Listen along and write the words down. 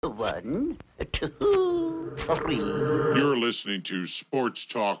1, 2, 3. You're listening to Sports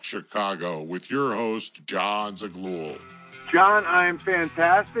Talk Chicago with your host, John Zaglul. John, I am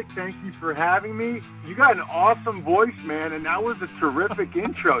fantastic. Thank you for having me. You got an awesome voice, man, and that was a terrific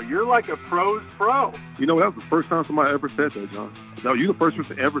intro. You're like a pro's pro. You know, that was the first time somebody ever said that, John. No, you're the first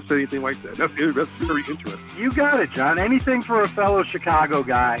person to ever say anything like that. That's very interesting. You got it, John. Anything for a fellow Chicago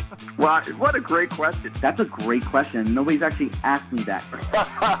guy. Well, what a great question. That's a great question. Nobody's actually asked me that.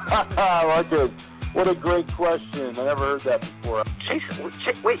 I like it. What a great question. I never heard that before. Chase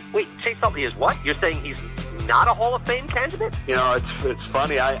Utley is what? You're saying he's not a Hall of Fame candidate? You know, it's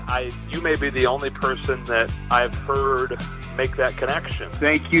funny. You may be the only person that I've heard make that connection.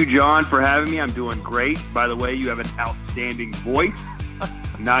 Thank you, John, for having me. I'm doing great. By the way, you have an outstanding voice.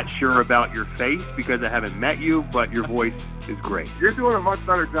 I'm not sure about your face because I haven't met you, but your voice is great. You're doing a much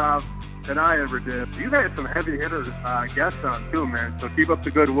better job than I ever did. You've had some heavy hitters guests on too, man. So keep up the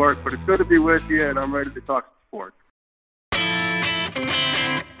good work. But it's good to be with you, and I'm ready to talk sports.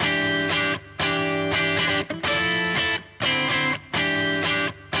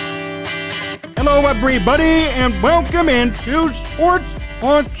 Hello, everybody, and welcome into Sports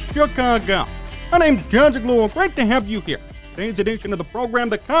Talk Chicago. My name's John Zaglul. Great to have you here. Today's edition of the program,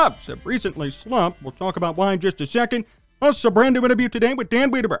 the Cubs have recently slumped. We'll talk about why in just a second. Plus, a brand new interview today with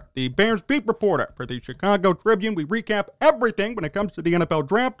Dan Wiederer, the Bears beat reporter for the Chicago Tribune. We recap everything when it comes to the NFL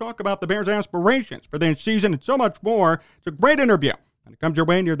draft, talk about the Bears' aspirations for this season, and so much more. It's a great interview, and it comes your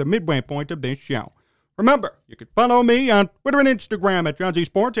way near the midway point of this show. Remember, you can follow me on Twitter and Instagram at John Z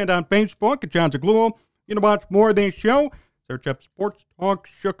Sports and on Facebook at John Zaglul. You can watch more of this show. Search up Sports Talk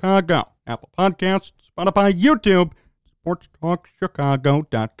Chicago, Apple Podcasts, Spotify, YouTube,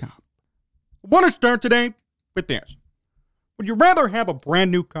 sportstalkchicago.com. I want to start today with this. Would you rather have a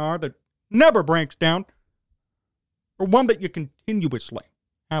brand new car that never breaks down or one that you continuously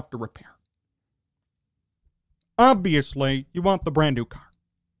have to repair? Obviously, you want the brand new car.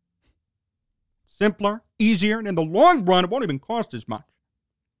 Simpler, easier, and in the long run, it won't even cost as much.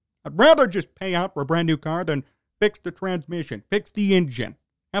 I'd rather just pay out for a brand new car than fix the transmission, fix the engine,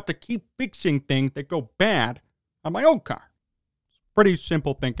 have to keep fixing things that go bad on my old car. It's pretty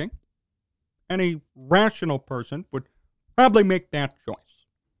simple thinking. Any rational person would probably make that choice.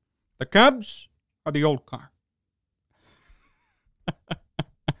 The Cubs are the old car.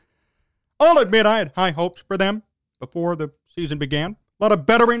 I'll admit I had high hopes for them before the season began. A lot of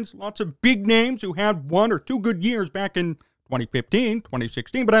veterans, lots of big names who had 1 or 2 good years back in 2015,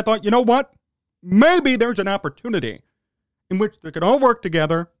 2016. But I thought, you know what? Maybe there's an opportunity in which they could all work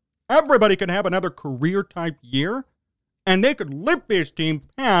together. Everybody could have another career-type year. And they could lift this team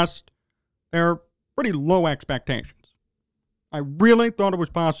past their pretty low expectations. I really thought it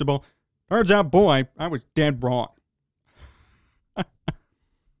was possible. Turns out, boy, I was dead wrong.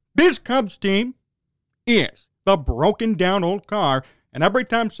 This Cubs team is the broken-down old car. And every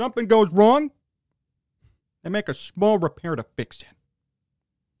time something goes wrong, they make a small repair to fix it.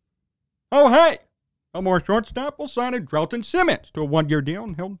 Oh, hey, no more shortstop. We'll sign a Drelton Simmons to a 1-year deal,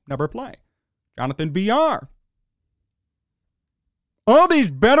 and he'll never play. Jonathan VR. All these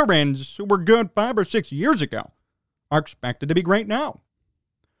veterans who were good 5 or 6 years ago are expected to be great now.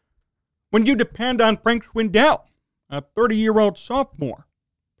 When you depend on Frank Schwindel, a 30-year-old sophomore,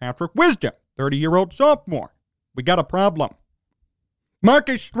 Patrick Wisdom, 30-year-old sophomore, we got a problem.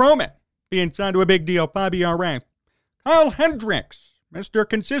 Marcus Stroman being signed to a big deal, 5 ERA. Kyle Hendricks, Mr.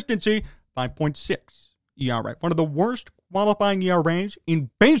 Consistency, 5.6 ERA. One of the worst qualifying ERAs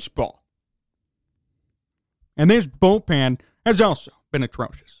in baseball. And this bullpen has also been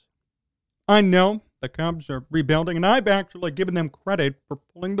atrocious. I know the Cubs are rebuilding, and I've actually given them credit for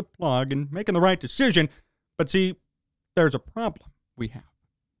pulling the plug and making the right decision. But see, there's a problem we have.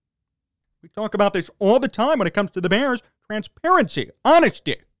 We talk about this all the time when it comes to the Bears. Transparency,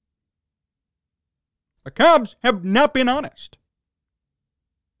 honesty. The Cubs have not been honest.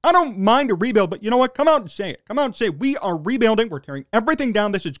 I don't mind a rebuild, but you know what? Come out and say it. Come out and say, we are rebuilding. We're tearing everything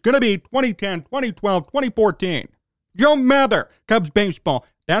down. This is going to be 2010, 2012, 2014. Joe Mather, Cubs baseball.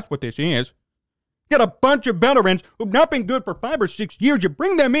 That's what this is. You got a bunch of veterans who've not been good for 5 or 6 years. You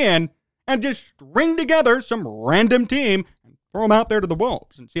bring them in and just string together some random team and throw them out there to the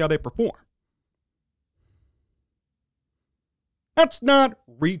Wolves and see how they perform. That's not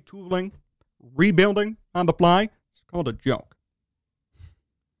retooling, rebuilding on the fly. It's called a joke.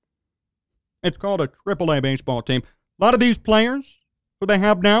 It's called a AAA baseball team. A lot of these players who they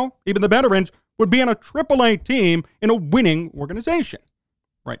have now, even the veterans, would be on a AAA team in a winning organization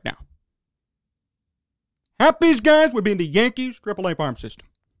right now. Half these guys would be in the Yankees AAA farm system.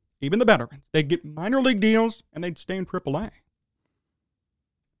 Even the veterans. They'd get minor league deals and they'd stay in AAA.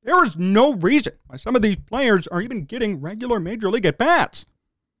 There is no reason why some of these players are even getting regular Major League at-bats.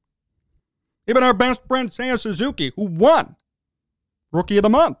 Even our best friend Seiya Suzuki, who won Rookie of the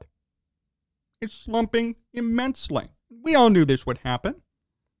Month, is slumping immensely. We all knew this would happen.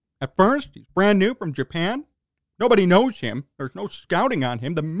 At first, he's brand new from Japan. Nobody knows him. There's no scouting on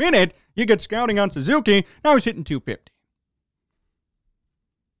him. The minute you get scouting on Suzuki, now he's hitting .250.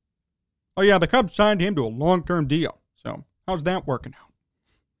 Oh yeah, the Cubs signed him to a long-term deal. So how's that working out?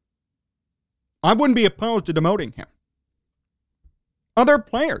 I wouldn't be opposed to demoting him. Other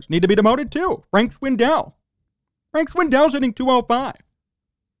players need to be demoted too. Frank Schwindel. Frank Schwindel's hitting .205.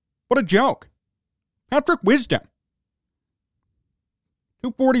 What a joke. Patrick Wisdom.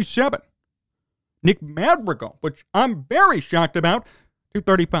 .247. Nick Madrigal, which I'm very shocked about,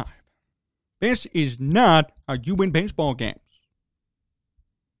 .235. This is not how you win baseball games.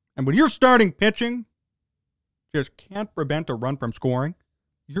 And when you're starting pitching, just can't prevent a run from scoring,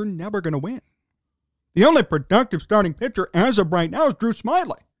 you're never going to win. The only productive starting pitcher as of right now is Drew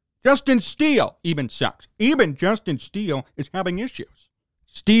Smyly. Justin Steele even sucks. Even Justin Steele is having issues.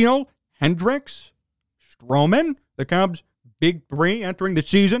 Steele, Hendricks, Stroman, the Cubs' big three entering the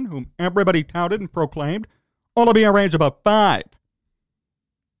season, whom everybody touted and proclaimed, all of ERAs above 5.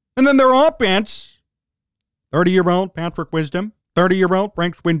 And then their offense, 30-year-old Patrick Wisdom, 30-year-old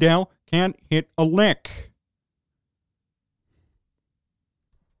Frank Schwindel can't hit a lick.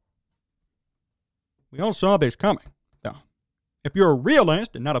 We all saw this coming, though. If you're a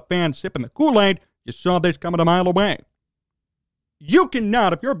realist and not a fan sipping the Kool-Aid, you saw this coming a mile away. You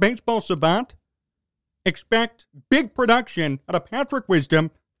cannot, if you're a baseball savant, expect big production out of Patrick Wisdom,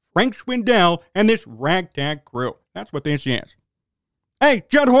 Frank Schwindel, and this ragtag crew. That's what this is. Hey,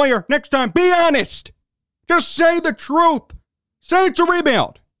 Judd Hoyer, next time, be honest. Just say the truth. Say it's a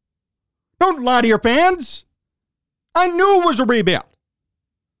rebuild. Don't lie to your fans. I knew it was a rebuild.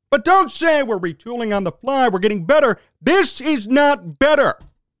 But don't say we're retooling on the fly, we're getting better. This is not better.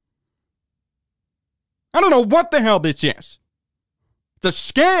 I don't know what the hell this is. It's a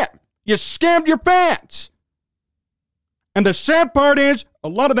scam. You scammed your fans. And the sad part is, a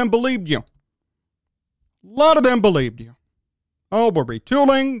lot of them believed you. A lot of them believed you. Oh, we're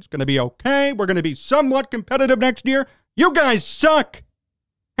retooling. It's going to be okay. We're going to be somewhat competitive next year. You guys suck.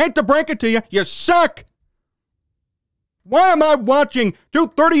 Hate to break it to you, you suck. Why am I watching two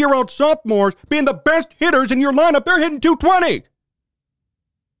 30-year-old sophomores being the best hitters in your lineup? They're hitting .220.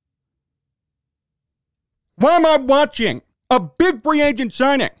 Why am I watching a big free agent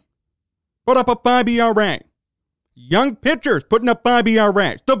signing put up a 5 ERA? Young pitchers putting up 5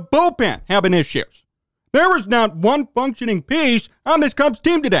 ERAs. The bullpen having issues. There is not one functioning piece on this Cubs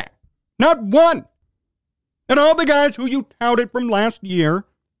team today. Not one. And all the guys who you touted from last year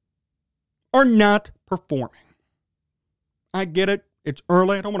are not performing. I get it. It's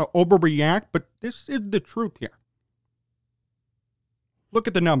early. I don't want to overreact, but this is the truth here. Look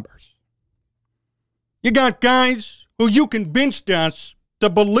at the numbers. You got guys who you convinced us to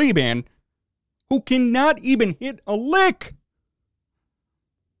believe in who cannot even hit a lick.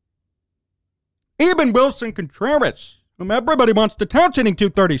 Even Wilson Contreras, whom everybody wants to tout, hitting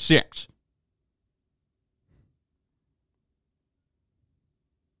 .236.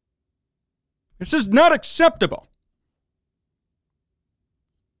 This is not acceptable.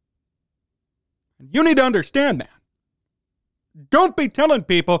 You need to understand that. Don't be telling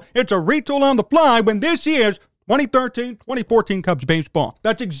people it's a retool on the fly when this is 2013, 2014 Cubs baseball.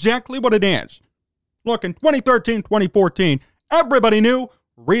 That's exactly what it is. Look, in 2013, 2014, everybody knew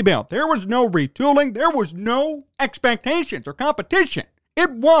rebuild. There was no retooling. There was no expectations or competition.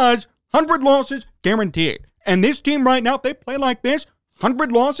 It was 100 losses guaranteed. And this team right now, if they play like this,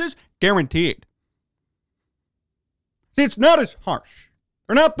 100 losses guaranteed. See, it's not as harsh.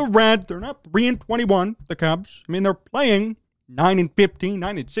 They're not the Reds. They're not 3-21, the Cubs. I mean, they're playing 9-15,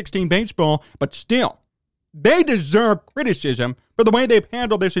 9-16 baseball, but still, they deserve criticism for the way they've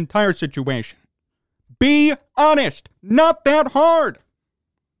handled this entire situation. Be honest. Not that hard.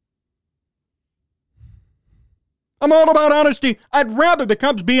 I'm all about honesty. I'd rather the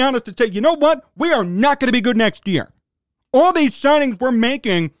Cubs be honest and say, you know what? We are not going to be good next year. All these signings we're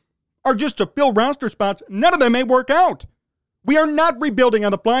making are just to fill roster spots. None of them may work out. We are not rebuilding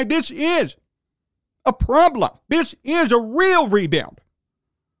on the fly. This is a problem. This is a real rebuild.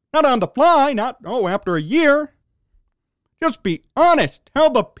 Not on the fly, not, after a year. Just be honest.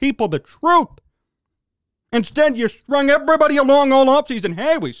 Tell the people the truth. Instead, you strung everybody along all offseason.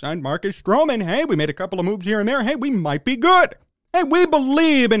 Hey, we signed Marcus Stroman. Hey, we made a couple of moves here and there. Hey, we might be good. Hey, we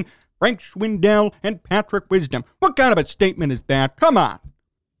believe in Frank Schwindel and Patrick Wisdom. What kind of a statement is that? Come on.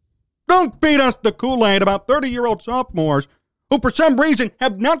 Don't beat us the Kool-Aid about 30-year-old sophomores who for some reason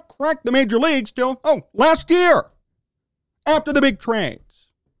have not cracked the major leagues till, last year, after the big trades.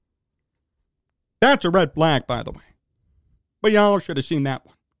 That's a red flag, by the way. But y'all should have seen that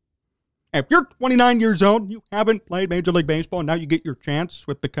one. If you're 29 years old, you haven't played Major League Baseball, and now you get your chance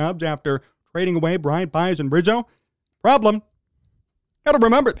with the Cubs after trading away Bryant, Baez, and Rizzo. Problem. Got to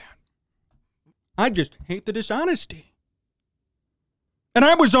remember that. I just hate the dishonesty. And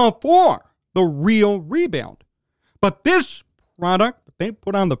I was all for the real rebuild. But this product that they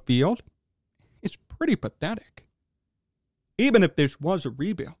put on the field is pretty pathetic. Even if this was a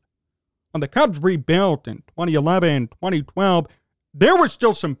rebuild. When the Cubs rebuilt in 2011, 2012, there was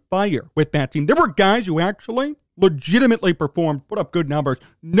still some fire with that team. There were guys who actually legitimately performed, put up good numbers.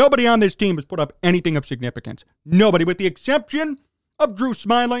 Nobody on this team has put up anything of significance. Nobody, with the exception of Drew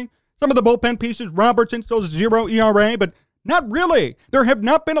Smiley. Some of the bullpen pieces, Robertson, still 0 ERA, but not really. There have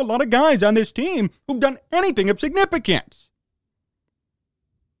not been a lot of guys on this team who've done anything of significance.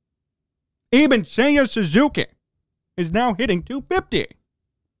 Even Seiya Suzuki is now hitting .250.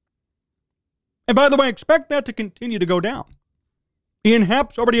 And by the way, expect that to continue to go down. Ian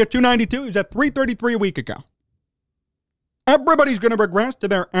Happ's already at .292. He was at .333 a week ago. Everybody's going to regress to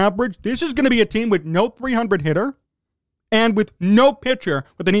their average. This is going to be a team with no 300 hitter and with no pitcher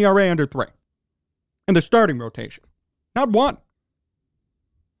with an ERA under 3 in the starting rotation. Not one.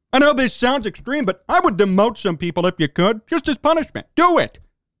 I know this sounds extreme, but I would demote some people if you could, just as punishment. Do it.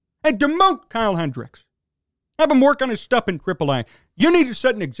 And demote Kyle Hendricks. Have him work on his stuff in AAA. You need to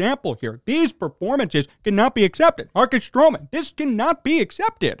set an example here. These performances cannot be accepted. Marcus Stroman, this cannot be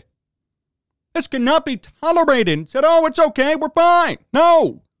accepted. This cannot be tolerated and said, it's okay, we're fine.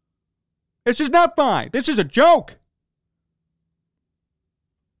 No. This is not fine. This is a joke.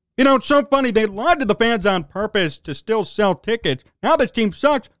 You know, it's so funny. They lied to the fans on purpose to still sell tickets. Now this team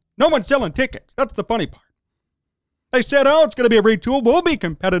sucks. No one's selling tickets. That's the funny part. They said, it's going to be a retool. We'll be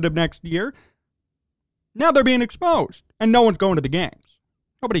competitive next year. Now they're being exposed, and no one's going to the games.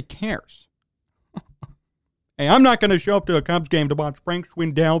 Nobody cares. Hey, I'm not going to show up to a Cubs game to watch Frank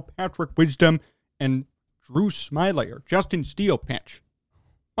Schwindel, Patrick Wisdom, and Drew Smiley or Justin Steele pitch.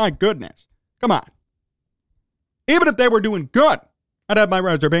 My goodness. Come on. Even if they were doing good, I'd have my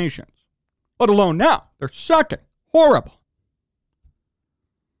reservations. Let alone now. They're sucking. Horrible.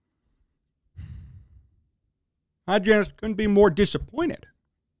 I just couldn't be more disappointed.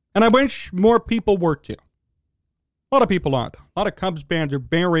 And I wish more people were too. A lot of people are, though. A lot of Cubs fans are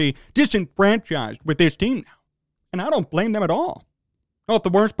very disenfranchised with this team now. And I don't blame them at all. You know what the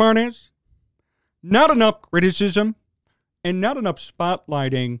worst part is? Not enough criticism and not enough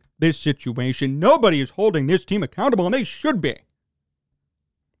spotlighting this situation. Nobody is holding this team accountable, and they should be.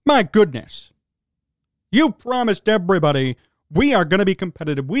 My goodness. You promised everybody we are going to be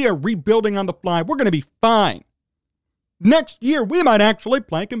competitive. We are rebuilding on the fly. We're going to be fine. Next year, we might actually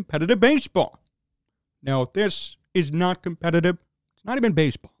play competitive baseball. No, this is not competitive. It's not even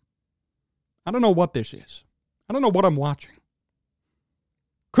baseball. I don't know what this is. I don't know what I'm watching.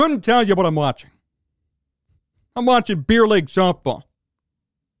 Couldn't tell you what I'm watching. I'm watching beer league softball.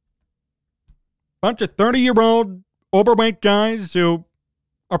 Bunch of 30-year-old overweight guys who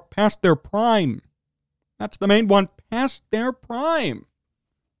are past their prime. That's the main one, past their prime.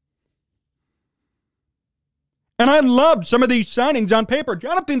 And I loved some of these signings on paper.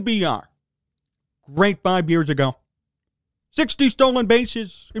 Jonathan VR, great 5 years ago. 60 stolen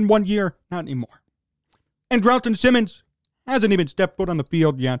bases in 1 year, not anymore. And Drelton Simmons hasn't even stepped foot on the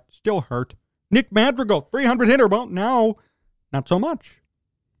field yet, still hurt. Nick Madrigal, 300 hitter, well, now, not so much.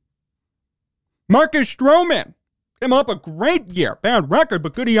 Marcus Stroman came up a great year, bad record,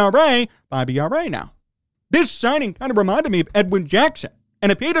 but good ERA, 5 ERA now. This signing kind of reminded me of Edwin Jackson.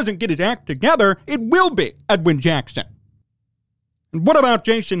 And if he doesn't get his act together, it will be Edwin Jackson. And what about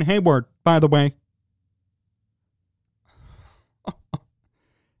Jason Hayward, by the way?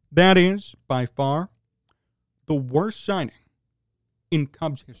 That is, by far, the worst signing in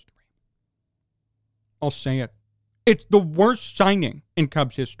Cubs history. I'll say it. It's the worst signing in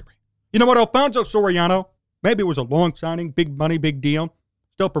Cubs history. You know what, Alfonso Soriano, maybe it was a long signing, big money, big deal,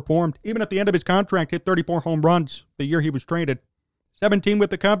 still performed. Even at the end of his contract, hit 34 home runs the year he was traded. 17 with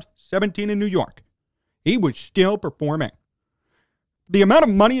the Cubs, 17 in New York. He was still performing. The amount of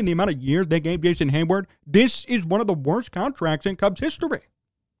money and the amount of years they gave Jason Hayward, this is one of the worst contracts in Cubs history.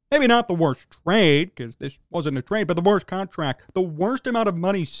 Maybe not the worst trade, because this wasn't a trade, but the worst contract. The worst amount of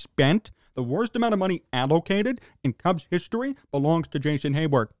money spent, the worst amount of money allocated in Cubs history belongs to Jason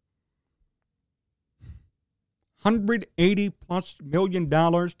Hayward. $180+ million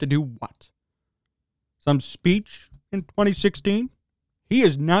to do what? Some speech in 2016? He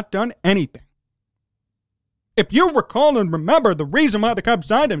has not done anything. If you recall and remember, the reason why the Cubs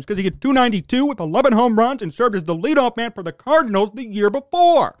signed him is because he hit .292 with 11 home runs and served as the leadoff man for the Cardinals the year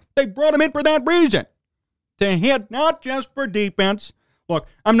before. They brought him in for that reason. To hit, not just for defense. Look,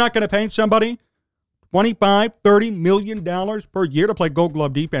 I'm not going to pay somebody $25, $30 million per year to play Gold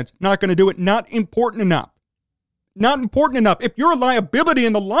Glove defense. Not going to do it. Not important enough. Not important enough. If you're a liability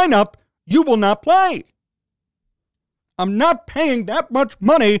in the lineup, you will not play. I'm not paying that much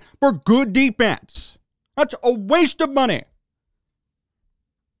money for good defense. That's a waste of money.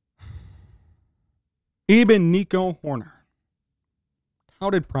 Even Nico Horner,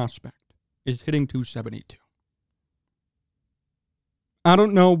 touted prospect, is hitting .272. I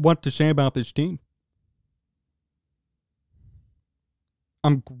don't know what to say about this team.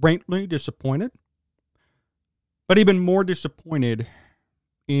 I'm greatly disappointed, but even more disappointed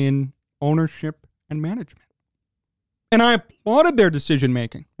in ownership and management. And I applauded their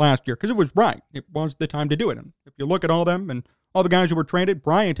decision-making last year because it was right. It was the time to do it. And if you look at all them and all the guys who were traded,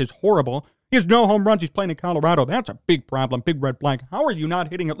 Bryant is horrible. He has no home runs. He's playing in Colorado. That's a big problem, big red flag. How are you not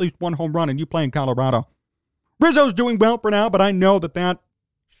hitting at least one home run and you play in Colorado? Rizzo's doing well for now, but I know that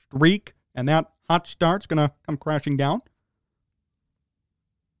streak and that hot start's going to come crashing down.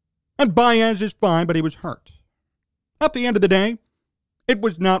 And Baez is fine, but he was hurt. At the end of the day, it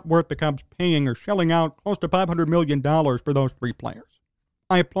was not worth the Cubs paying or shelling out close to $500 million for those three players.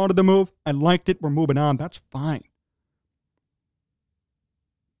 I applauded the move. I liked it. We're moving on. That's fine.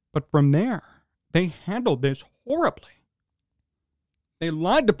 But from there, they handled this horribly. They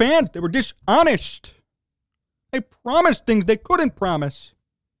lied to fans. They were dishonest. They promised things they couldn't promise.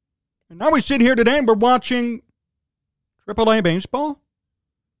 And now we sit here today and we're watching AAA baseball.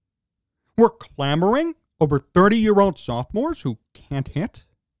 We're clamoring over 30-year-old sophomores who can't hit.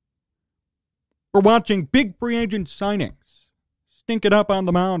 We're watching big free agent signings stink it up on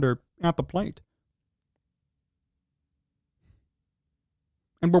the mound or at the plate.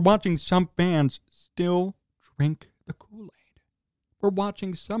 And we're watching some fans still drink the Kool-Aid. We're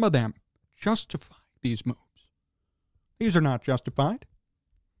watching some of them justify these moves. These are not justified.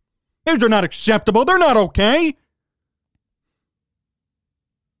 These are not acceptable. They're not okay.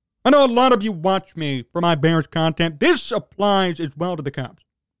 I know a lot of you watch me for my Bears content. This applies as well to the Cubs.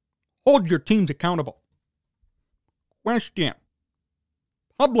 Hold your teams accountable. Question.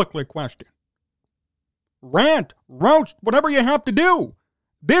 Publicly question. Rant, roast, whatever you have to do.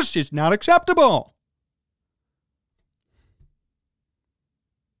 This is not acceptable.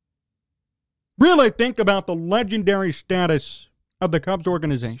 Really think about the legendary status of the Cubs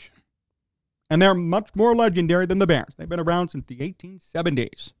organization. And they're much more legendary than the Bears. They've been around since the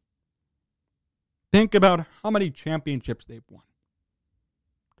 1870s. Think about how many championships they've won.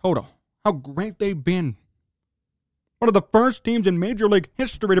 Total. How great they've been. One of the first teams in Major League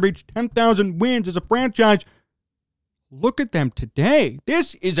history to reach 10,000 wins as a franchise. Look at them today.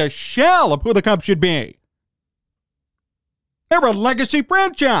 This is a shell of who the Cubs should be. They're a legacy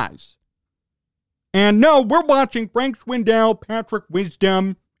franchise. And no, we're watching Frank Schwindel, Patrick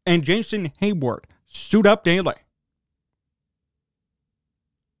Wisdom, and Jason Hayward suit up daily.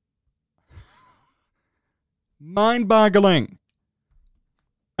 Mind-boggling.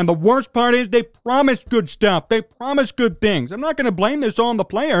 And the worst part is they promise good stuff. They promise good things. I'm not going to blame this on the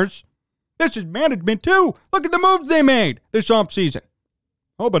players. This is management too. Look at the moves they made this offseason.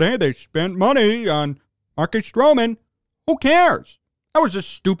 Oh, but hey, they spent money on Marcus Stroman. Who cares? That was a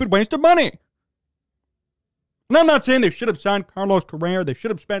stupid waste of money. And I'm not saying they should have signed Carlos Correa. They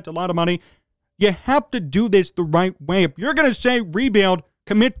should have spent a lot of money. You have to do this the right way. If you're going to say rebuild,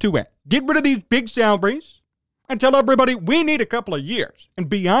 commit to it. Get rid of these big salaries and tell everybody we need a couple of years and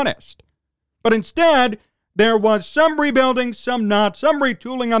be honest. But instead, there was some rebuilding, some not, some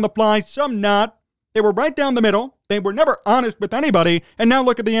retooling on the fly, some not. They were right down the middle. They were never honest with anybody. And now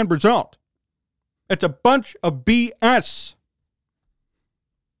look at the end result. It's a bunch of BS.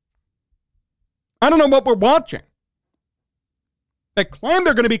 I don't know what we're watching. They claim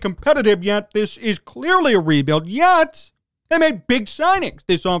they're going to be competitive, yet this is clearly a rebuild, yet they made big signings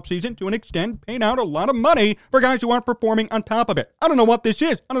this offseason to an extent, paid out a lot of money for guys who aren't performing on top of it. I don't know what this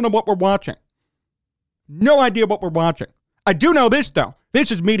is. I don't know what we're watching. No idea what we're watching. I do know this, though.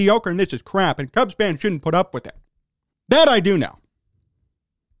 This is mediocre and this is crap, and Cubs fans shouldn't put up with it. That I do know.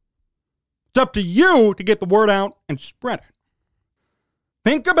 It's up to you to get the word out and spread it.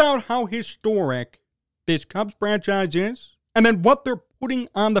 Think about how historic this Cubs franchise is, and then what they're putting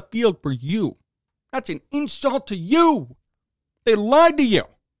on the field for you. That's an insult to you. They lied to you.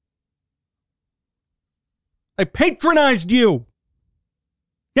 They patronized you.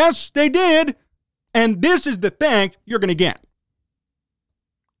 Yes, they did. And this is the thanks you're going to get.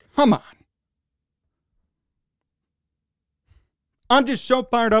 Come on. I'm just so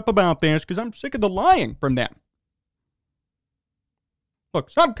fired up about this because I'm sick of the lying from them.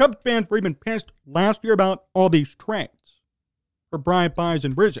 Look, some Cubs fans were even pissed last year about all these trades for Bryant Byes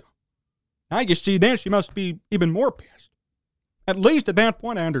and Rizzo. Now you see this, you must be even more pissed. At least at that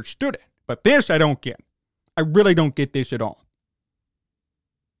point I understood it. But this I don't get. I really don't get this at all.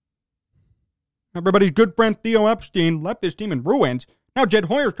 Everybody's good friend Theo Epstein left his team in ruins. Now Jed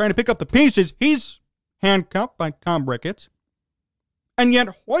Hoyer's trying to pick up the pieces. He's handcuffed by Tom Ricketts. And yet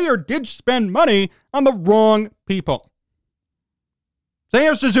Hoyer did spend money on the wrong people.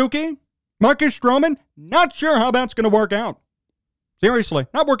 Seiya Suzuki, Marcus Stroman, not sure how that's going to work out. Seriously,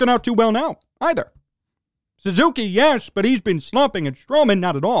 not working out too well now, either. Suzuki, yes, but he's been slumping, and Stroman,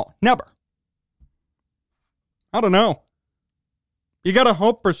 not at all. Never. I don't know. You got to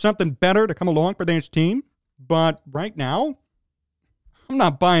hope for something better to come along for this team, but right now, I'm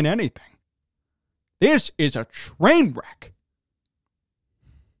not buying anything. This is a train wreck.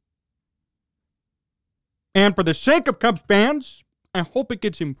 And for the sake of Cubs fans, I hope it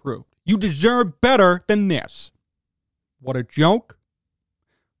gets improved. You deserve better than this. What a joke.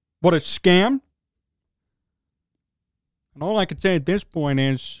 What a scam. And all I can say at this point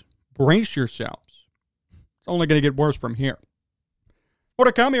is brace yourselves. It's only going to get worse from here. More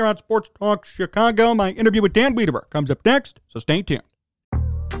to come here on Sports Talk Chicago. My interview with Dan Wiederer comes up next, so stay tuned.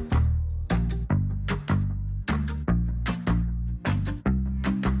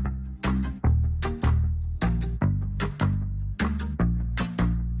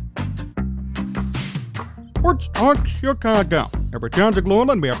 Sports Talk Chicago. Over John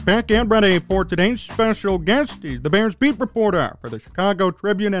Zaglula, and we are back and ready for today's special guest. He's the Bears beat reporter for the Chicago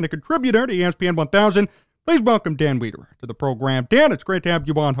Tribune and a contributor to ESPN 1000. Please welcome Dan Wiederer to the program. Dan, it's great to have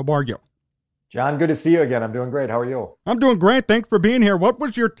you on. How are you? John, good to see you again. I'm doing great. How are you? I'm doing great. Thanks for being here. What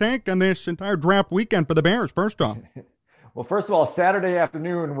was your take on this entire draft weekend for the Bears, first off? Well, first of all, Saturday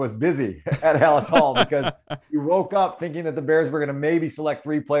afternoon was busy at Hallis Hall because you woke up thinking that the Bears were going to maybe select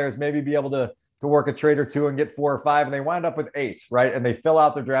 3 players, maybe be able to work a trade or 2 and get 4 or 5, and they wound up with 8, right? And they fill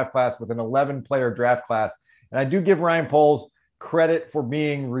out their draft class with an 11-player draft class. And I do give Ryan Poles credit for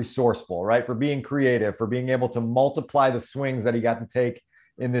being resourceful, right? For being creative, for being able to multiply the swings that he got to take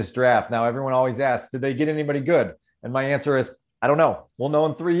in this draft. Now, everyone always asks, did they get anybody good? And my answer is, I don't know. We'll know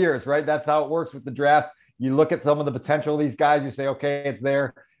in 3 years, right? That's how it works with the draft. You look at some of the potential of these guys, you say, okay, it's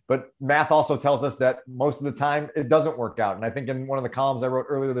there. But math also tells us that most of the time it doesn't work out. And I think in one of the columns I wrote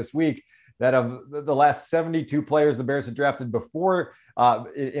earlier this week, that of the last 72 players the Bears had drafted before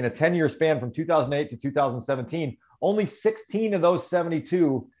in a 10-year span from 2008 to 2017, only 16 of those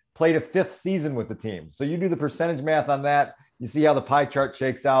 72 played a 5th season with the team. So you do the percentage math on that. You see how the pie chart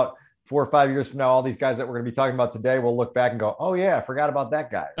shakes out. 4 or 5 years from now, all these guys that we're going to be talking about today will look back and go, oh, yeah, I forgot about that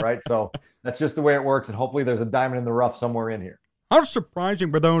guy, right? So that's just the way it works, and hopefully there's a diamond in the rough somewhere in here. How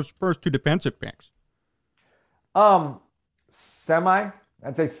surprising were those first 2 defensive picks?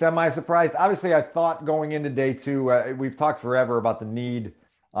 I'd say semi-surprised. Obviously, I thought going into day 2, we've talked forever about the need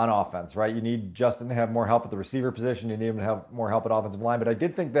on offense, right? You need Justin to have more help at the receiver position. You need him to have more help at offensive line. But I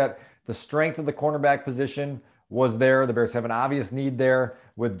did think that the strength of the cornerback position was there. The Bears have an obvious need there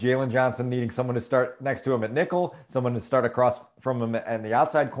with Jalen Johnson needing someone to start next to him at nickel, someone to start across from him in the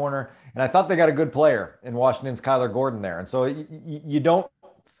outside corner. And I thought they got a good player in Washington's Kyler Gordon there. And so you don't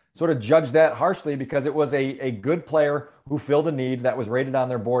sort of judge that harshly because it was a good player who filled a need that was rated on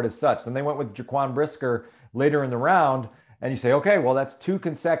their board as such. Then they went with Jaquan Brisker later in the round, and you say, okay, well, that's 2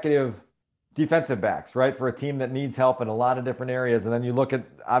 consecutive defensive backs, right, for a team that needs help in a lot of different areas. And then you look at,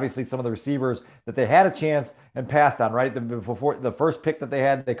 obviously, some of the receivers that they had a chance and passed on, right? Before the first pick that they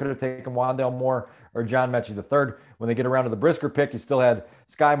had, they could have taken Wandale Moore or John Mechie III. When they get around to the Brisker pick, you still had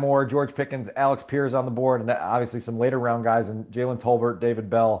Sky Moore, George Pickens, Alex Pierce on the board, and obviously some later round guys, and Jalen Tolbert, David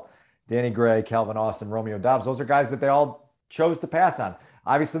Bell, Danny Gray, Calvin Austin, Romeo Dobbs. Those are guys that they all chose to pass on.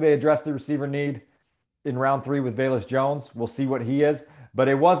 Obviously, they addressed the receiver need in round 3 with Velus Jones. We'll see what he is. But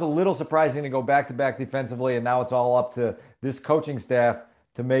it was a little surprising to go back-to-back defensively, and now it's all up to this coaching staff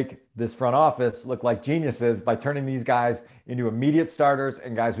to make this front office look like geniuses by turning these guys into immediate starters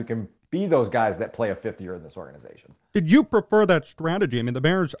and guys who can be those guys that play a 5th year in this organization. Did you prefer that strategy? I mean, the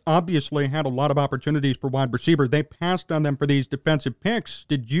Bears obviously had a lot of opportunities for wide receivers. They passed on them for these defensive picks.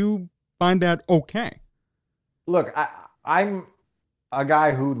 Did you find that okay? Look, I'm a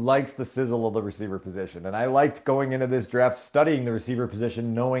guy who likes the sizzle of the receiver position. And I liked going into this draft, studying the receiver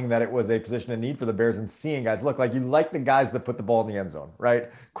position, knowing that it was a position of need for the Bears and seeing guys. Look, like you like the guys that put the ball in the end zone, right?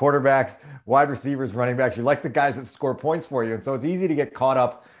 Quarterbacks, wide receivers, running backs. You like the guys that score points for you. And so it's easy to get caught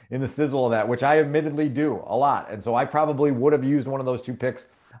up in the sizzle of that, which I admittedly do a lot. And so I probably would have used one of those 2 picks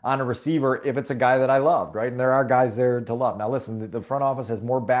on a receiver if it's a guy that I loved, right? And there are guys there to love. Now, listen, the front office has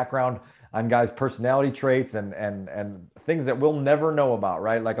more background on guys' personality traits and things that we'll never know about,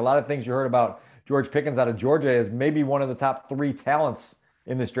 right? Like a lot of things you heard about George Pickens out of Georgia is maybe one of the top 3 talents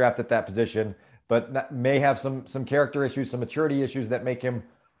in this draft at that position, but may have some character issues, some maturity issues that make him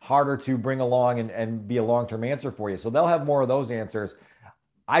harder to bring along and be a long-term answer for you. So they'll have more of those answers.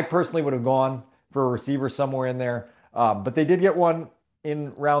 I personally would have gone for a receiver somewhere in there, but they did get one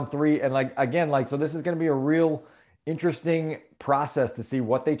in round 3. And so this is going to be a real interesting process to see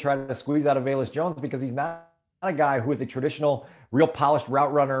what they try to squeeze out of Velus Jones, because he's not a guy who is a traditional, real polished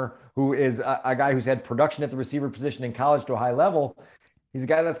route runner, who is a guy who's had production at the receiver position in college to a high level. He's a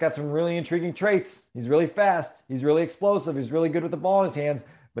guy that's got some really intriguing traits. He's really fast. He's really explosive. He's really good with the ball in his hands.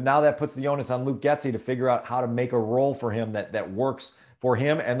 But now that puts the onus on Luke Getsy to figure out how to make a role for him that works for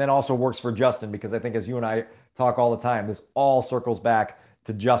him and then also works for Justin, because I think, as you and I talk all the time, this all circles back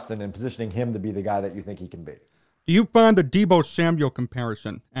to Justin and positioning him to be the guy that you think he can be. Do you find the Deebo Samuel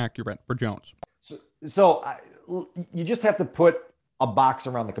comparison accurate for Jones? So you just have to put a box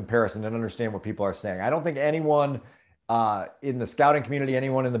around the comparison and understand what people are saying. I don't think anyone in the scouting community,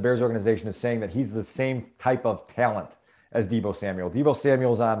 anyone in the Bears organization is saying that he's the same type of talent as Deebo Samuel. Deebo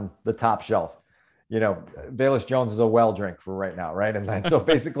Samuel's on the top shelf. Velus Jones is a well drink for right now, right? And so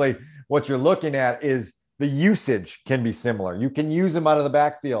basically what you're looking at is the usage can be similar. You can use him out of the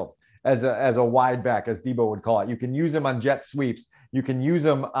backfield as a wide back, as Deebo would call it. You can use him on jet sweeps. You can use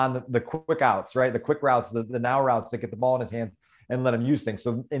him on the quick outs, right? The quick routes, the now routes that get the ball in his hands and let him use things.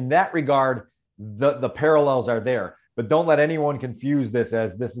 So in that regard, the parallels are there. But don't let anyone confuse this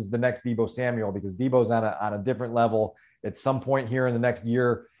as this is the next Deebo Samuel, because Deebo's on a different level. At some point here in the next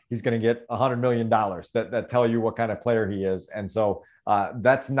year, he's going to get $100 million that tell you what kind of player he is. And so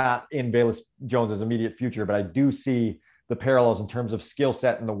that's not in Velus Jones's immediate future, but I do see the parallels in terms of skill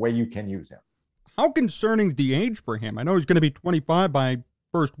set and the way you can use him. How concerning is the age for him? I know he's going to be 25 by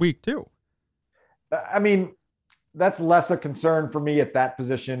first week too. I mean, that's less a concern for me at that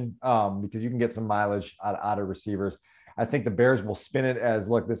position because you can get some mileage out of receivers. I think the Bears will spin it as,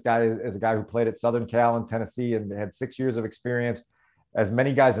 look, this guy is a guy who played at Southern Cal in Tennessee and had 6 years of experience. As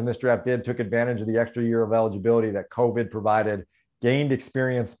many guys in this draft did, took advantage of the extra year of eligibility that COVID provided, gained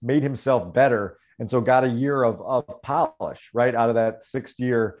experience, made himself better, and so got a year of polish, right, out of that 6th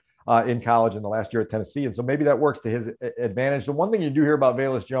year in college and the last year at Tennessee. And so maybe that works to his advantage. The one thing you do hear about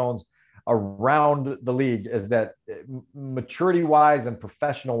Velus Jones around the league is that maturity-wise and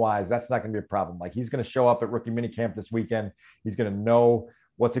professional-wise, that's not going to be a problem. Like, he's going to show up at rookie minicamp this weekend. He's going to know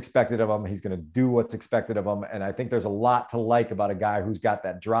what's expected of him. He's going to do what's expected of him. And I think there's a lot to like about a guy who's got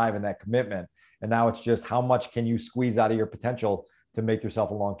that drive and that commitment. And now it's just how much can you squeeze out of your potential to make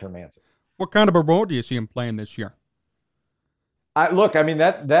yourself a long-term answer. What kind of a role do you see him playing this year?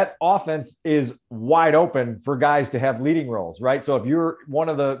 That offense is wide open for guys to have leading roles, right? So if you're one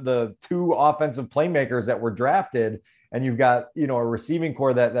of the 2 offensive playmakers that were drafted and you've got, a receiving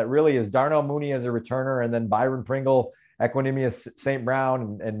core that really is Darnell Mooney as a returner and then Byron Pringle, Equanimous St.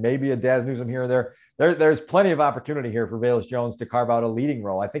 Brown, and maybe a Daz Newsome here or there's plenty of opportunity here for Velus Jones to carve out a leading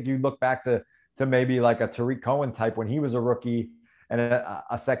role. I think you look back to maybe like a Tariq Cohen type when he was a rookie and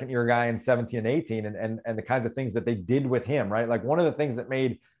a second-year guy in 17 and 18 and the kinds of things that they did with him, right? Like, one of the things that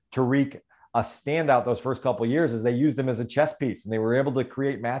made Tariq a standout those first couple of years is they used him as a chess piece, and they were able to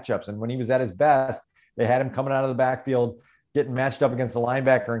create matchups. And when he was at his best, they had him coming out of the backfield, getting matched up against the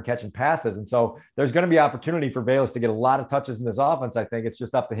linebacker and catching passes. And so there's going to be opportunity for Velus to get a lot of touches in this offense. I think it's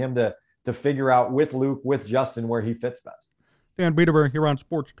just up to him to figure out with Luke, with Justin, where he fits best. Dan Wiederer here on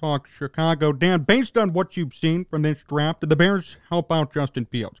Sports Talk Chicago. Dan, based on what you've seen from this draft, did the Bears help out Justin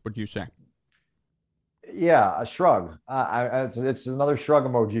Fields, would you say? Yeah, a shrug. It's another shrug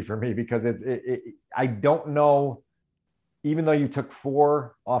emoji for me because I don't know, even though you took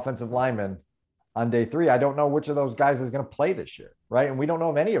 4 offensive linemen on day 3, I don't know which of those guys is going to play this year, right? And we don't know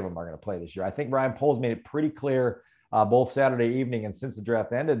if any of them are going to play this year. I think Ryan Poles made it pretty clear both Saturday evening and since the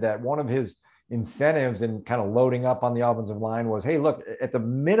draft ended that one of his incentives in kind of loading up on the offensive line was, hey, look, at the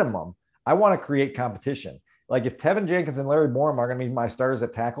minimum, I want to create competition. Like, if Tevin Jenkins and Larry Borom are going to be my starters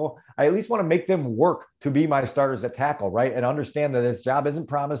at tackle, I at least want to make them work to be my starters at tackle, right? And understand that this job isn't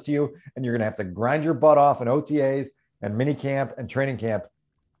promised to you, and you're going to have to grind your butt off in OTAs and mini camp and training camp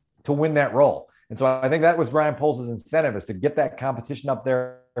to win that role. And so I think that was Ryan Poles' incentive, is to get that competition up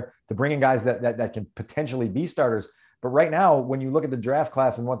there, to bring in guys that can potentially be starters. But right now, when you look at the draft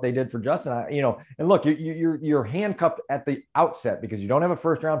class and what they did for Justin, and look, you're handcuffed at the outset because you don't have a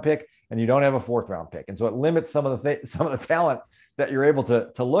 1st-round pick and you don't have a 4th-round pick, and so it limits some of the talent that you're able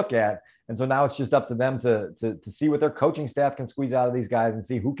to look at. And so now it's just up to them to see what their coaching staff can squeeze out of these guys and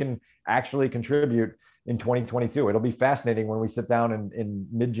see who can actually contribute in 2022. It'll be fascinating when we sit down in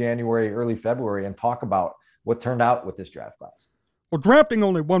mid-January, early February and talk about what turned out with this draft class. Well, drafting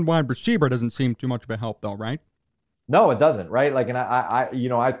only one wide receiver doesn't seem too much of a help though, right? No, it doesn't, right? Like, and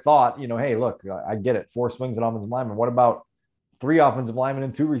I thought, hey, look, I get it. 4 swings at offensive lineman. What about 3 offensive linemen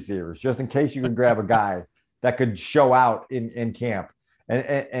and 2 receivers, just in case you could grab a guy that could show out in camp?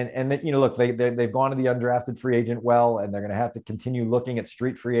 And look, they've gone to the undrafted free agent well, and they're going to have to continue looking at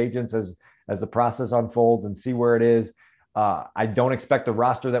street free agents as the process unfolds and see where it is. I don't expect the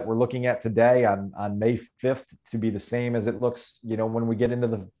roster that we're looking at today on May 5th to be the same as it looks, when we get into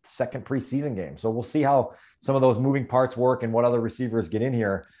the second preseason game. So we'll see how some of those moving parts work and what other receivers get in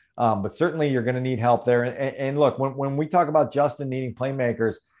here. But certainly you're going to need help there. And look, when we talk about Justin needing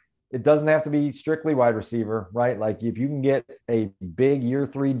playmakers, it doesn't have to be strictly wide receiver, right? Like if you can get a big year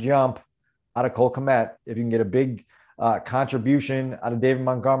 3 jump out of Cole Kmet, if you can get a big contribution out of David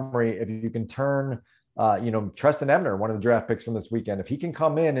Montgomery, if you can turn, Treston Ebner, one of the draft picks from this weekend, if he can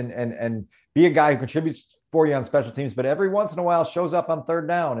come in and be a guy who contributes for you on special teams, but every once in a while shows up on 3rd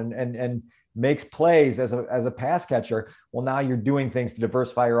down and makes plays as a pass catcher, well, now you're doing things to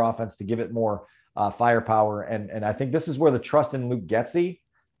diversify your offense to give it more firepower. And I think this is where the trust in Luke Getsy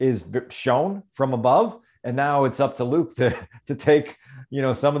is shown from above. And now it's up to Luke to take,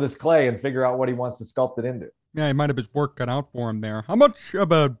 some of this clay and figure out what he wants to sculpt it into. Yeah, he might have his work cut out for him there. How much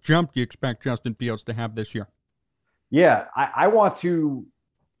of a jump do you expect Justin Fields to have this year? Yeah, I want to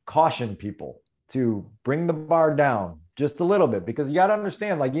caution people to bring the bar down just a little bit, because you got to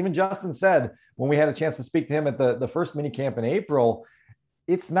understand, like even Justin said, when we had a chance to speak to him at the first mini camp in April,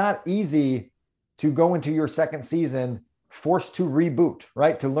 it's not easy to go into your second season forced to reboot,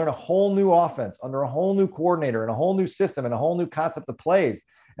 right? To learn a whole new offense under a whole new coordinator and a whole new system and a whole new concept of plays.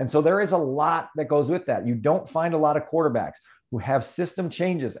 And so there is a lot that goes with that. You don't find a lot of quarterbacks who have system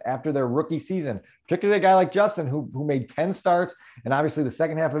changes after their rookie season, particularly a guy like Justin, who made 10 starts. And obviously the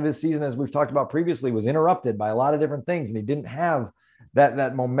second half of his season, as we've talked about previously, was interrupted by a lot of different things. And he didn't have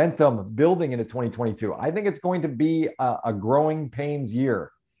that momentum building into 2022. I think it's going to be a growing pains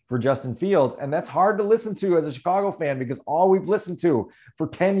year for Justin Fields. And that's hard to listen to as a Chicago fan, because all we've listened to for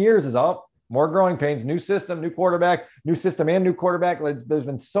 10 years is, more growing pains, new system, new quarterback, new system and new quarterback. There's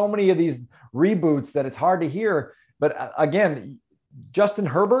been so many of these reboots that it's hard to hear. But again, Justin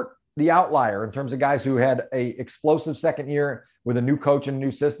Herbert, the outlier in terms of guys who had a explosive second year with a new coach and a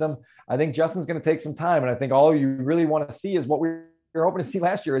new system. I think Justin's going to take some time. And I think all you really want to see is what we were hoping to see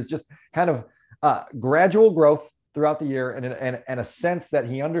last year, is just kind of gradual growth throughout the year and a sense that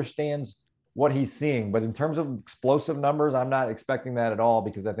he understands what he's seeing. But in terms of explosive numbers, I'm not expecting that at all,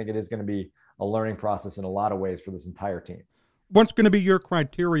 because I think it is going to be a learning process in a lot of ways for this entire team. What's going to be your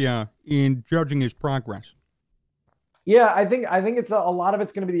criteria in judging his progress? Yeah, I think it's a lot of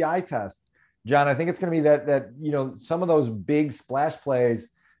it's going to be the eye test, John. I think it's going to be that some of those big splash plays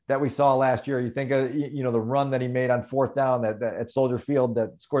that we saw last year. You think of the run that he made on 4th down that at Soldier Field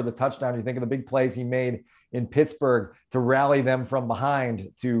that scored the touchdown. You think of the big plays he made in Pittsburgh to rally them from behind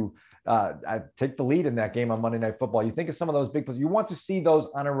to take the lead in that game on Monday Night Football. You think of some of those big plays. You want to see those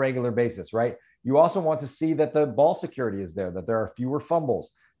on a regular basis, right? You also want to see that the ball security is there, that there are fewer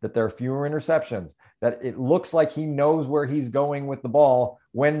fumbles, that there are fewer interceptions, that it looks like he knows where he's going with the ball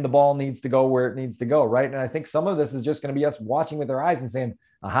when the ball needs to go where it needs to go, right? And I think some of this is just going to be us watching with our eyes and saying,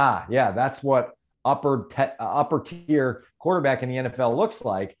 aha, yeah, that's what upper tier quarterback in the NFL looks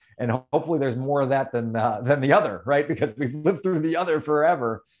like. And hopefully there's more of that than the other, right? Because we've lived through the other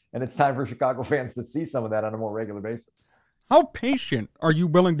forever, and it's time for Chicago fans to see some of that on a more regular basis. How patient are you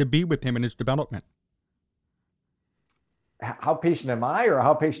willing to be with him in his development? How patient am I, or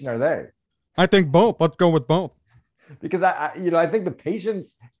how patient are they? I think both. Let's go with both. Because I think the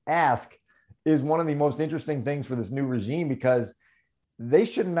patience ask is one of the most interesting things for this new regime, because they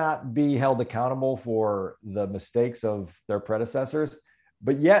should not be held accountable for the mistakes of their predecessors,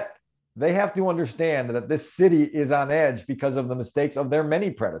 but yet they have to understand that this city is on edge because of the mistakes of their many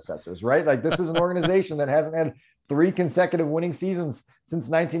predecessors, right? Like, this is an organization that hasn't had 3 consecutive winning seasons since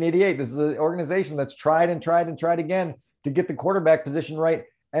 1988. This is an organization that's tried and tried and tried again to get the quarterback position right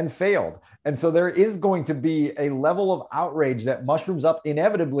and failed. And so there is going to be a level of outrage that mushrooms up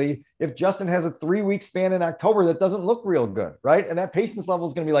inevitably if Justin has a 3-week span in October that doesn't look real good, right? And that patience level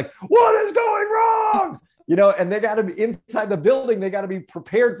is going to be like, what is going wrong? And they got to be inside the building. They got to be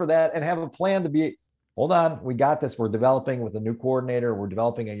prepared for that and have a plan to be, hold on, we got this. We're developing with a new coordinator. We're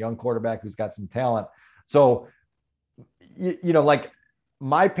developing a young quarterback who's got some talent. So, like,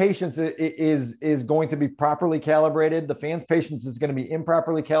 my patience is going to be properly calibrated. The fans' patience is going to be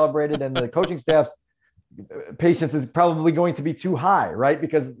improperly calibrated, and the coaching staff's patience is probably going to be too high, right?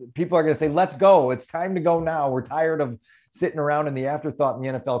 Because people are going to say, let's go. It's time to go now. We're tired of sitting around in the afterthought in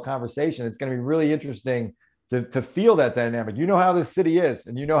the NFL conversation. It's going to be really interesting to feel that dynamic. You know how this city is,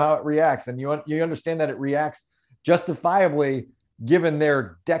 and you know how it reacts, and you understand that it reacts justifiably given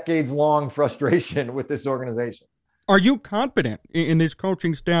their decades-long frustration with this organization. Are you confident in this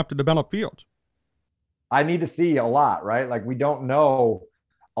coaching staff to develop Fields? I need to see a lot, right? Like, we don't know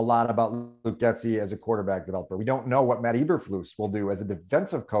a lot about Luke Getsy as a quarterback developer. We don't know what Matt Eberflus will do as a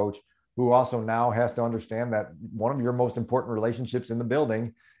defensive coach, who also now has to understand that one of your most important relationships in the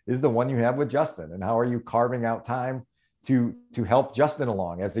building is the one you have with Justin. And how are you carving out time to help Justin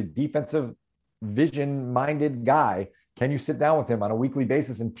along as a defensive vision-minded guy? Can you sit down with him on a weekly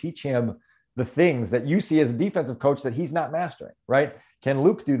basis and teach him the things that you see as a defensive coach that he's not mastering, right? Can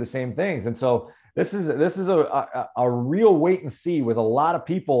Luke do the same things? And so this is a real wait and see with a lot of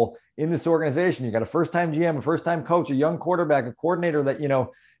people in this organization. You got a first-time GM, a first-time coach, a young quarterback, a coordinator that,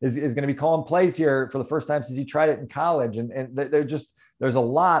 is going to be calling plays here for the first time since he tried it in college. And there's a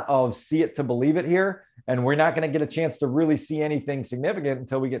lot of see it to believe it here. And we're not going to get a chance to really see anything significant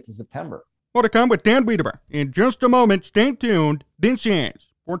until we get to September. More to come with Dan Wiederer in just a moment. Stay tuned. This is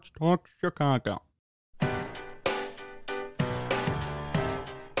Sports Talk Chicago.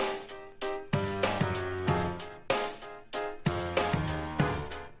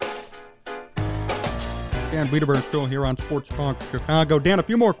 Dan Wiederer still here on Sports Talk Chicago. Dan, a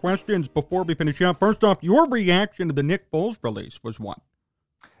few more questions before we finish up. First off, your reaction to the Nick Foles release was what?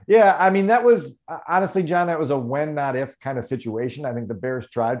 Yeah, I mean, that was honestly, John, that was a when, not if kind of situation. I think the Bears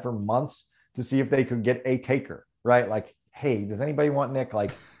tried for months to see if they could get a taker, right? Like, hey, does anybody want Nick?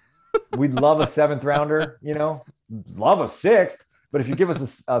 Like, we'd love a 7th rounder, love a 6th, but if you give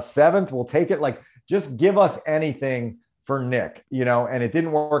us a 7th, we'll take it. Like, just give us anything for Nick, and it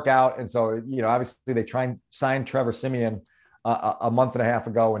didn't work out. And so, obviously they try and sign Trevor Siemian a month and a half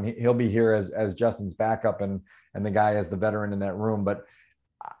ago, and he'll be here as Justin's backup and the guy as the veteran in that room. But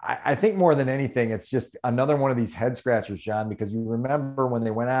I think more than anything, it's just another one of these head scratchers, John, because you remember when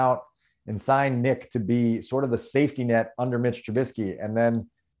they went out and signed Nick to be sort of the safety net under Mitch Trubisky, and then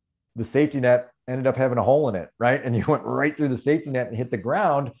the safety net ended up having a hole in it, right? And you went right through the safety net and hit the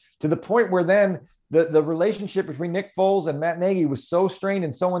ground, to the point where then the relationship between Nick Foles and Matt Nagy was so strained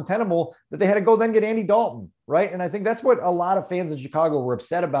and so untenable that they had to go then get Andy Dalton, right? And I think that's what a lot of fans in Chicago were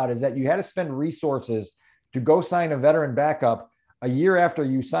upset about, is that you had to spend resources to go sign a veteran backup a year after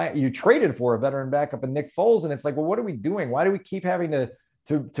you traded for a veteran backup in Nick Foles. And it's like, well, what are we doing? Why do we keep having to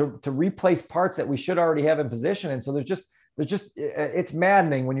replace parts that we should already have in position? And so there's just it's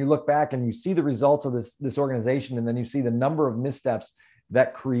maddening when you look back and you see the results of this organization, and then you see the number of missteps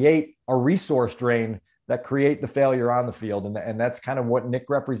that create a resource drain, that create the failure on the field. And that's kind of what Nick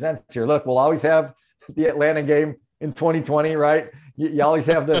represents here. Look, we'll always have the Atlanta game in 2020, right? You always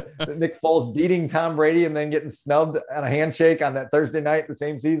have the Nick Foles beating Tom Brady and then getting snubbed on a handshake on that Thursday night the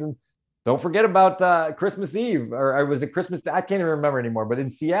same season. Don't forget about Christmas Eve, or was it Christmas? I can't even remember anymore. But in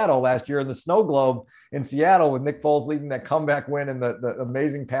Seattle last year, in the Snow Globe in Seattle, with Nick Foles leading that comeback win and the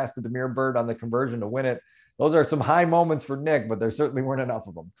amazing pass to Demir Bird on the conversion to win it. Those are some high moments for Nick, but there certainly weren't enough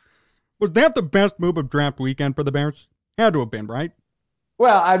of them. Was that the best move of draft weekend for the Bears? Had to have been, right?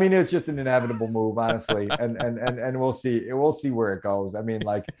 Well, I mean, it's just an inevitable move, honestly, and we'll see. We'll see where it goes. I mean,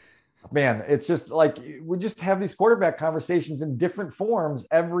 like, man, it's just like we just have these quarterback conversations in different forms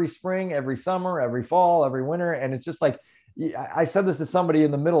every spring, every summer, every fall, every winter, and it's just like, I said this to somebody in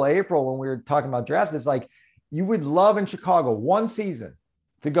the middle of April when we were talking about drafts. It's like, you would love in Chicago one season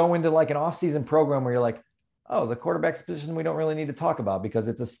to go into like an off-season program where you're like, oh, the quarterback's position we don't really need to talk about because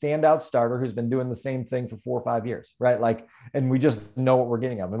it's a standout starter who's been doing the same thing for 4 or 5 years, right? Like, and we just know what we're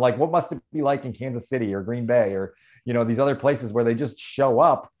getting of. And like, what must it be like in Kansas City or Green Bay or, these other places where they just show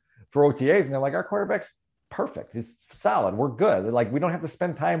up for OTAs and they're like, our quarterback's perfect. He's solid. We're good. They're like, we don't have to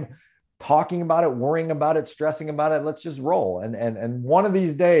spend time talking about it, worrying about it, stressing about it. Let's just roll. And one of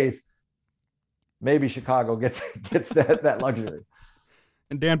these days, maybe Chicago gets that luxury.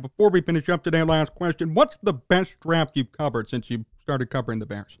 And Dan, before we finish up today, last question. What's the best draft you've covered since you started covering the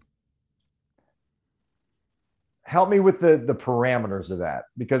Bears? Help me with the parameters of that,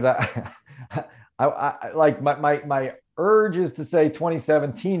 because I like my urge is to say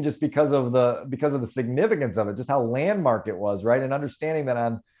 2017 just because of the significance of it, just how landmark it was, right? And understanding that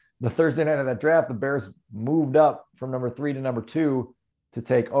on the Thursday night of that draft, the Bears moved up from number 3 to number 2 to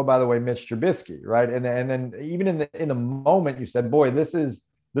take, oh, by the way, Mitch Trubisky, right? And then even in the moment, you said, boy, this is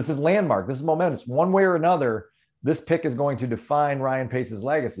landmark. This is momentum. It's one way or another. this pick is going to define Ryan Pace's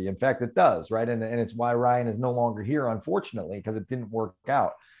legacy. In fact, it does, right? And it's why Ryan is no longer here, unfortunately, because it didn't work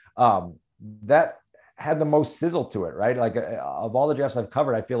out. That had the most sizzle to it, right? Like of all the drafts I've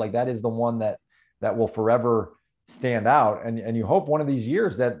covered, I feel like that is the one that will forever stand out. And you hope one of these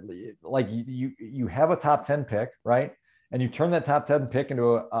years that like you have a top 10 pick, right? And you turn that top 10 pick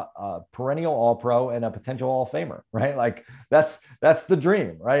into a perennial All-Pro and a potential Hall of Famer, right? Like that's the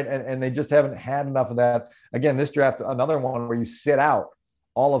dream, right? And they just haven't had enough of that. Again, this draft, another one where you sit out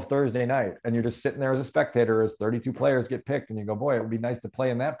all of Thursday night and you're just sitting there as a spectator as 32 players get picked and you go, boy, it would be nice to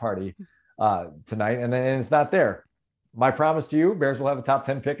play in that party tonight. And then it's not there. My promise to you, Bears will have a top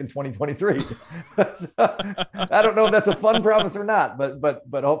 10 pick in 2023. I don't know if that's a fun promise or not,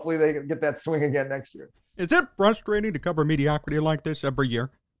 but hopefully they get that swing again next year. Is it frustrating to cover mediocrity like this every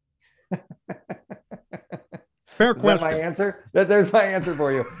year? Fair question. Is that my answer? There's my answer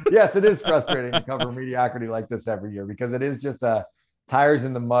for you. Yes, it is frustrating to cover mediocrity like this every year because it is just a tires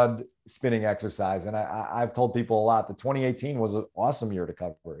in the mud spinning exercise. And I've told people a lot that 2018 was an awesome year to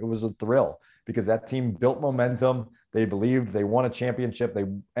cover. It was a thrill because that team built momentum. They believed, they won a championship. They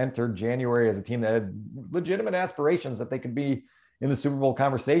entered January as a team that had legitimate aspirations that they could be in the Super Bowl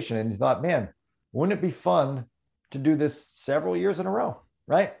conversation. And you thought, man, wouldn't it be fun to do this several years in a row,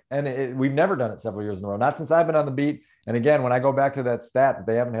 right? And we've never done it several years in a row, not since I've been on the beat. And again, when I go back to that stat that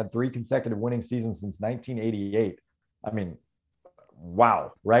they haven't had 3 consecutive winning seasons since 1988, I mean,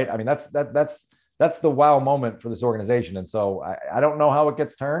 wow, right? I mean, that's the wow moment for this organization. And so I don't know how it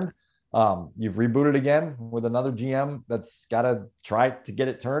gets turned. You've rebooted again with another GM that's got to try to get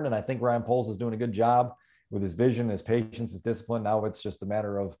it turned. And I think Ryan Poles is doing a good job with his vision, his patience, his discipline. Now it's just a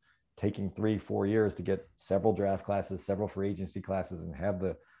matter of taking 3-4 years to get several draft classes, several free agency classes, and have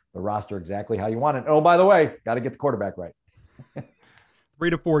the roster exactly how you want it. Oh, by the way, got to get the quarterback right. 3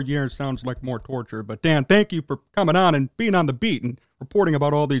 to 4 years sounds like more torture. But Dan, thank you for coming on and being on the beat and reporting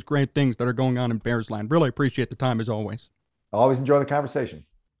about all these great things that are going on in Bears land. Really appreciate the time as always. I always enjoy the conversation.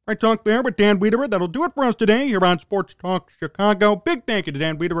 I talked there with Dan Wiederer. That'll do it for us today here on Sports Talk Chicago. Big thank you to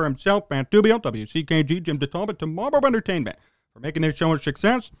Dan Wiederer himself, Matt Dubio, WCKG, Jim DeTalbot, Tomorrow Entertainment for making this show a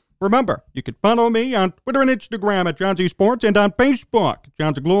success. Remember, you can follow me on Twitter and Instagram at John Z Sports and on Facebook,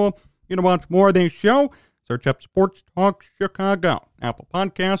 John Zaglua. You know, watch more of this show. Search up Sports Talk Chicago, Apple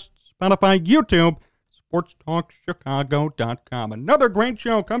Podcasts, Spotify, YouTube, sportstalkchicago.com. Another great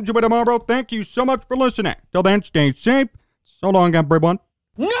show comes your way tomorrow. Thank you so much for listening. Till then, stay safe. So long, everyone.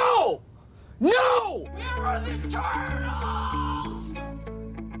 No! No! Where are the turtles?